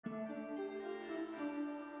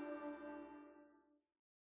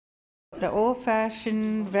The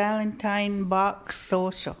old-fashioned Valentine box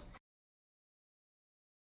social.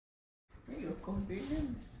 Io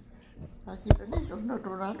convenience. Kita ni sono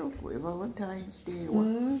tornato qui Valentine's Day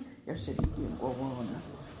ja se dikin kovana.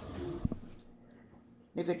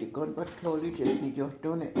 Negatikon patrolli ni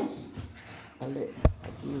johtone alle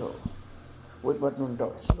akilo. Would nun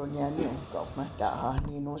dots on yani on kop na da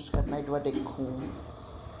ni nos kan nai dwa de khum.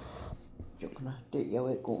 Jokna de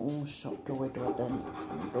yawe ko so to we dwa dan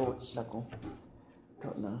dots la ko.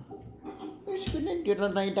 Tona. Iskunen dia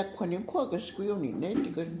nai da khonim ko ga skuyo ni ne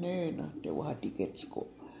dikan ne na de wa tickets ko.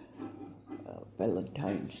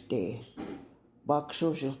 Valentine's Day. Bak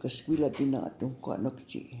social ka skwila dinatung ko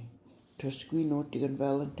nokchi. To skwino tigan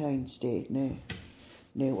Valentine's Day ne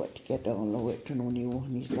wat kita on lo wet no ni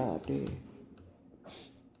ni slate.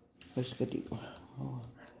 Pas kadi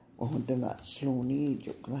honda na sloni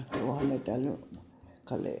jokna to hala dalo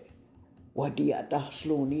kale wadi ada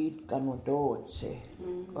sloni kanu dotse.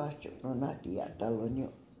 Pas jokna na dia dalo nyo.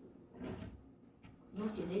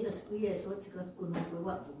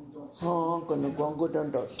 Kono gongo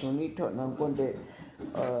dan dot suni to nang konde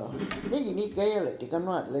ni kaya le tikan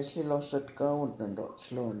wat le si losot kau dan dot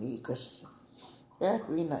sloni kas ya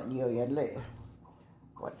tu ina ni oyan le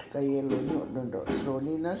wat kaya lo nyo dan dot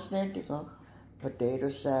sloni nas ne tikan potato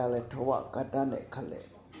salad hawa kadane kale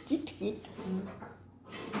kit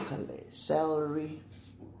kale celery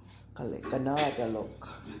kale kanada lok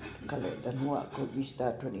kale dan wa ko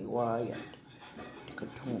gista toni wayat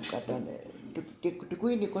tung kadane tu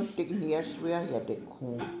kuini kon teknias wea ya de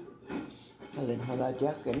ku kalen hala dia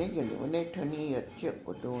kene yo ne thani ya che ko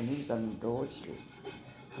do ni kan do chi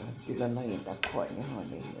ti la na ya ta kho ni ha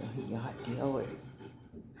ne ya ha ti awe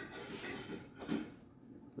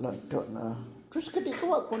lon to na terus kedi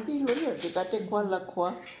ko kon di lo ya ti ka te kwa la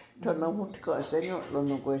kwa to na mut ka se nyo lo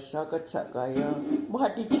no ko sa ka ya ma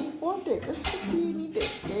di chi ko de ka sti ni de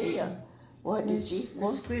ke ya What is it?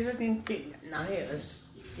 Squeeze in now is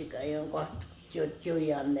Chicago got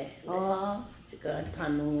Joyanne. Oh, Chica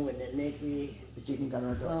Tanu and the neck we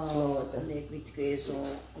Jingan oh, the neck with case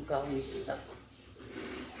or Gavista.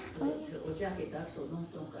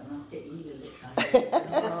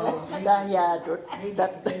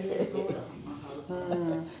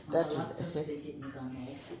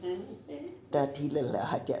 That he let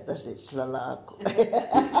Haja does it slalaco.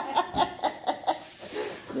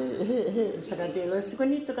 Sakatelo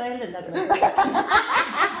sukonito kaila na kana.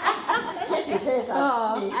 He says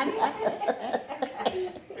no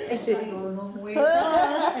way.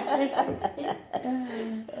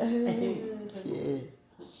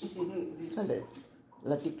 Kale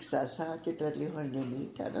latik sasa kita lihat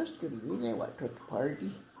ni terus kini what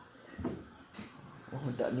party. Oh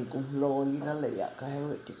dak ni kung loli na layak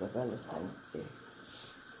kaya di Valentine's Day.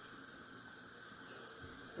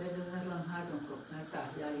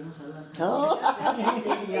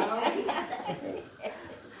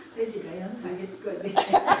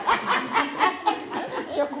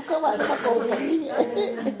 Aku kawan aku ni.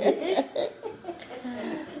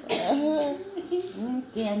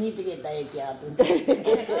 Kaya ni to get tayo kaya to.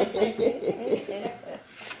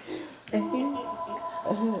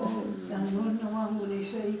 Ganun naman muli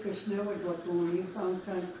siya ikasnewa dwatuli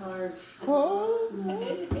fountain cards.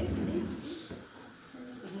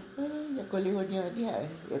 Ya kuliho dia ya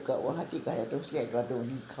ka wahati kaya tu siya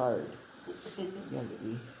dwatuli card. Ya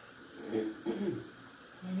lebih.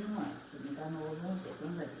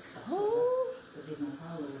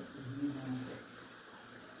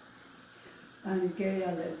 And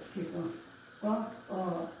kaya tipo,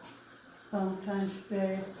 Valentine's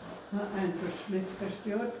Day, Andrew Smith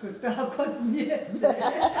kastiot kutakot niya.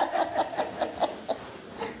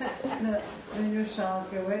 Na yung sa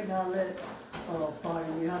kawet na let,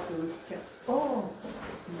 parang niya tuske.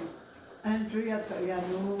 Andrea kaya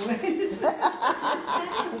nuwes.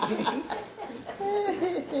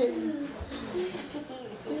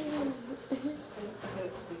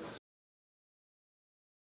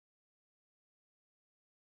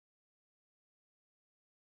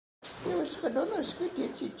 Yo skadono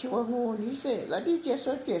skiti chiwa ngoni se la di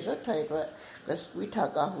jeso thai to kas witha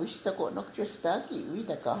ka wista ko nok chesta ki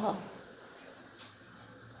wida ka ha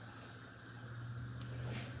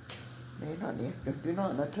ne no ne tu no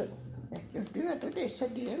na to tu na to de sa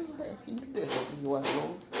di el in de so di wa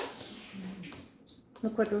lo No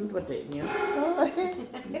kwatun pate niya.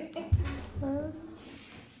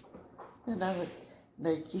 na na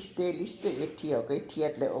kiste liste etio ke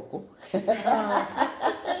tiat le oko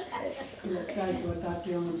Kaya ko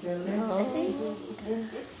tati yung tele.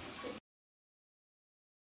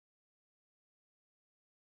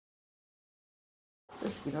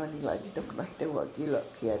 Joskin on niin laitettu, kun lähtee kilo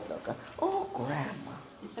kieltoka. Oh, grandma.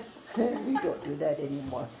 We don't do that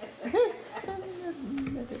anymore.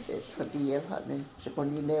 That's for the yellow. Se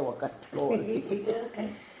on niin neuvokat luoli.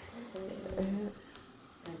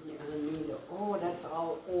 Oh, that's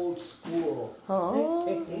all old school. Oh.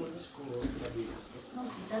 Old school. No,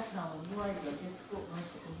 that's how why the kids go on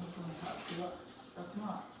to the home top. That's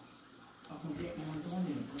not. I'm getting on doing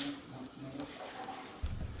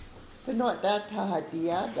it. No, that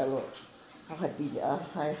hadia dalo.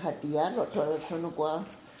 Hadia lo tolo sono qua.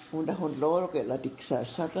 Unda hon loro ke la diksa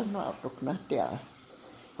sata no aprokna tia.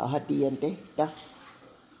 Hadian te da.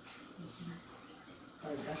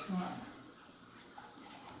 That's not.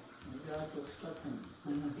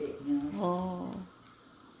 Oh.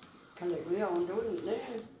 Kan det gå on doing it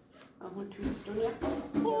there? I want to stone ya.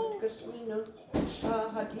 Because we know.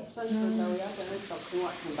 Hadi san da ya da ta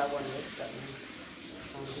kuma kan da wannan da.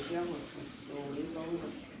 Kan da ya mu stone ko.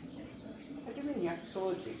 Hadi men ya so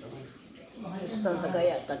ji ko. Sto ta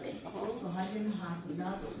gaya ta ke. Mahajin hati na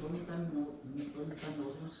to bunikan no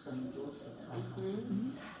muskan do sa.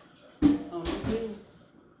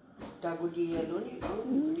 Dago dia lo ni kau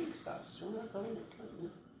ni sa semua kau ni.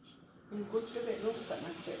 Ni kau cakap lo tak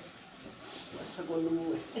nak cakap. Masa kau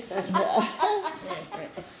lu.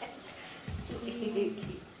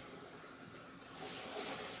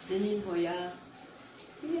 Ini hoya.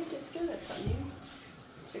 Ini tu sekali tak ni.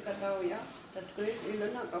 Cakap tahu ya. Tak kau ini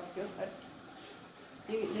nak kau cakap.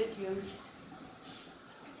 Ini dia.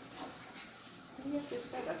 Ini tu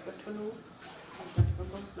sekali tak kau tahu. Tak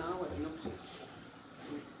kau tahu ada nak.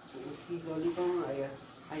 Khi lo đi con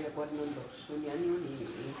ai quan non đọc số nhắn nhau thì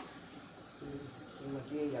mà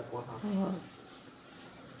kia ya qua ha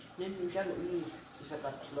nên mình chắc cũng sẽ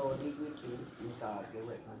đặt lo đi với chị mình sao kiểu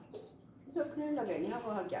vậy mà rồi nên là cái này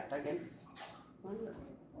họ họ chặt ta cái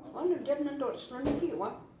nó được chất nên đọc số nó kiểu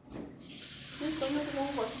quá nên số nó cũng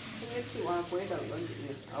có cái kiểu à quay đầu con chị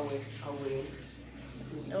away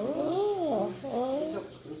Oh.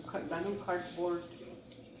 Danung cardboard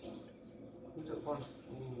untuk apa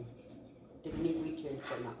teknik weekend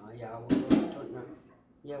ko na ayaw to na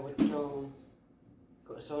yaw to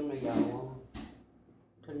ko so no yaw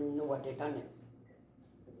tanong no wate tane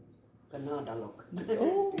kana dalok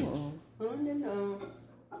Oh.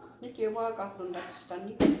 ni kewa ka tun da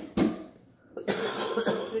stani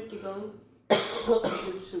kritikan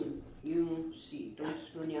yung si to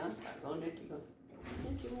sunya ta no ne tikan ni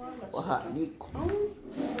kewa la Wah, Nico.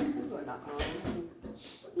 na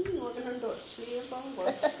ini waktu nonton siapa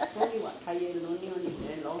buat mau ni buat kaya loni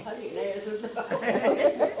ni long hari ni sudah.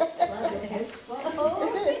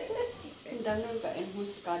 Dan nonton kan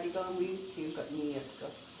mus kali kami juga ni ya.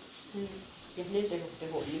 Jadi ni teh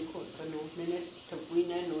ni kot kan ni tapi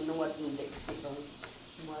ni no wat mendek sih kan.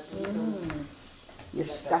 Ya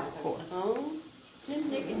stacco. Ni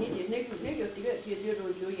yo tiga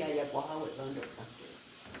rojo ya kuah awet nonton.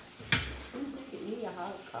 Ni ya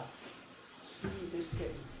hak. Terus ke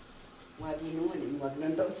wadi nu ni wad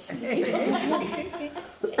nandok.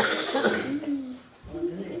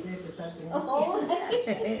 Oh.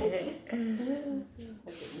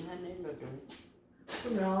 Ni hane nodon.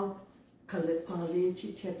 Now, kalit pali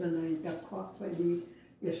chi chetanai da kwakvali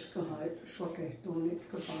yaskahai swakehtonit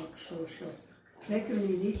kabak social.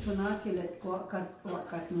 Nekuni ni tonaki let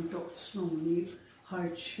kwakat nundok snuni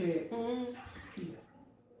hard shape.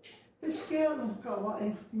 Pesqueiro kawa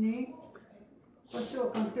ni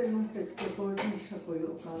Pacho kante nung tet ke ko di sa ko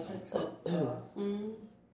yo ka sa.